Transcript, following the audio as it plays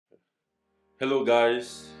Hello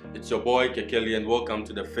guys, it's your boy Kekeli and welcome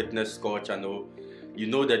to the Fitness Score channel. You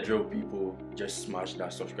know the drill, people. Just smash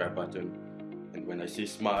that subscribe button. And when I say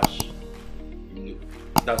smash,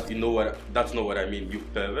 that's not what I mean, you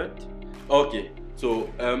pervert. Okay, so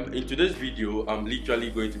in today's video, I'm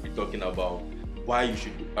literally going to be talking about why you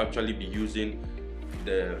should actually be using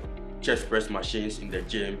the chest press machines in the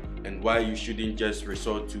gym and why you shouldn't just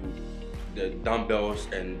resort to the dumbbells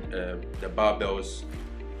and the barbells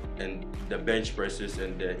and the bench presses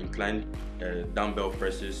and the inclined dumbbell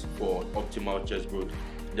presses for optimal chest growth.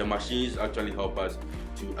 The machines actually help us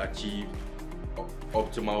to achieve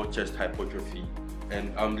optimal chest hypertrophy,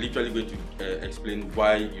 and I'm literally going to explain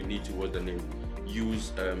why you need to, what's the name,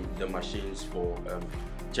 use the machines for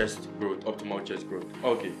chest growth, optimal chest growth.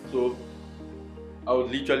 Okay, so I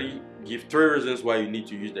would literally give 3 reasons why you need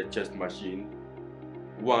to use the chest machine.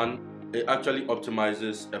 1, it actually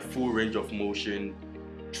optimizes a full range of motion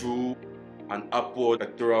through an upward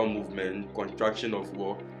pectoral movement, contraction of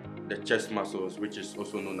the chest muscles, which is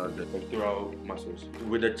also known as the pectoral muscles.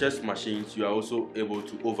 With the chest machines, you are also able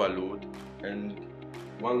to overload, and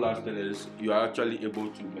one last thing is you are actually able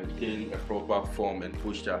to maintain a proper form and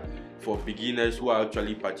posture. For beginners who are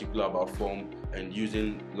actually particular about form and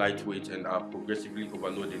using lightweight and are progressively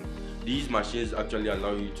overloading, these machines actually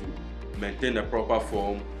allow you to maintain a proper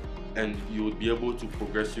form and you will be able to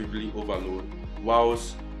progressively overload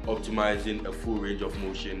whilst optimizing a full range of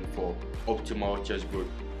motion for optimal chest growth.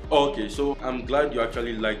 Okay, so I'm glad you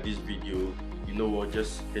actually liked this video. You know what,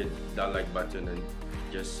 just hit that like button and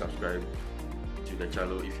just subscribe to the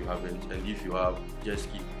channel if you haven't, and if you have, just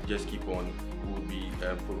keep on. We'll be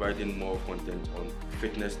providing more content on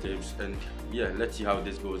fitness tips, and yeah, let's see how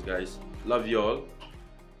this goes, guys. Love you all.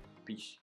 Peace.